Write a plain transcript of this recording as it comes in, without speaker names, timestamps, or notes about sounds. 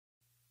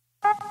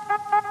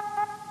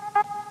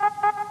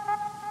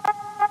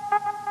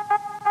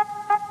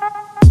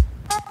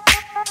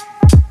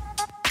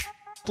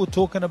people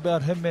talking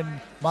about him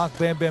and Mark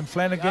Bam Bam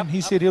Flanagan.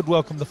 He said he'd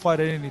welcome the fight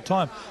at any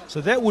time.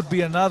 So that would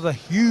be another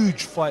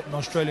huge fight in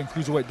Australian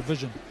cruiserweight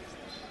division.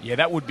 Yeah,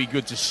 that would be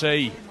good to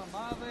see.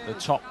 The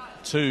top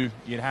two,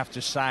 you'd have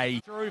to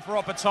say. Through for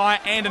Opetaia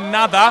and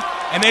another,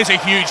 and there's a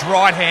huge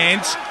right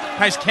hand.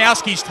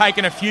 Paskowski's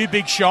taken a few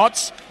big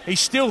shots. He's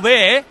still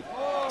there.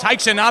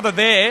 Takes another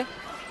there.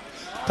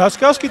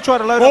 Paskowski tried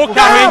to load Hook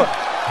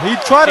up. going. He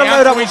tried to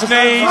load up his with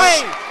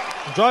knees.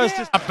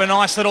 Up a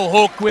nice little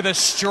hook with a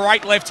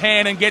straight left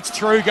hand and gets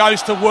through,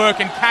 goes to work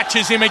and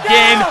catches him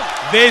again.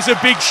 There's a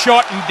big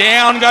shot and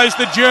down goes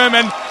the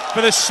German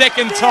for the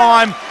second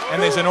time.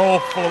 And there's an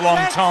awful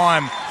long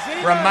time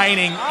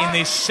remaining in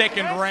this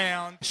second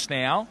round.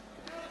 Now,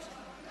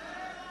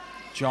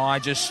 Jai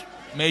just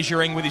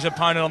measuring with his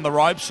opponent on the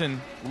ropes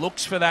and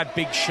looks for that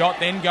big shot,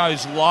 then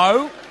goes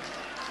low.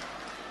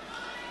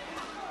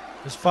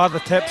 His father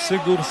taps,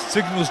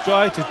 signals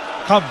Jai to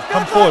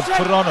come forward,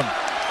 put it on him.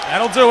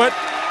 That'll do it.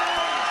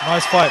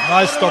 Nice fight,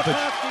 nice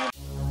stoppage.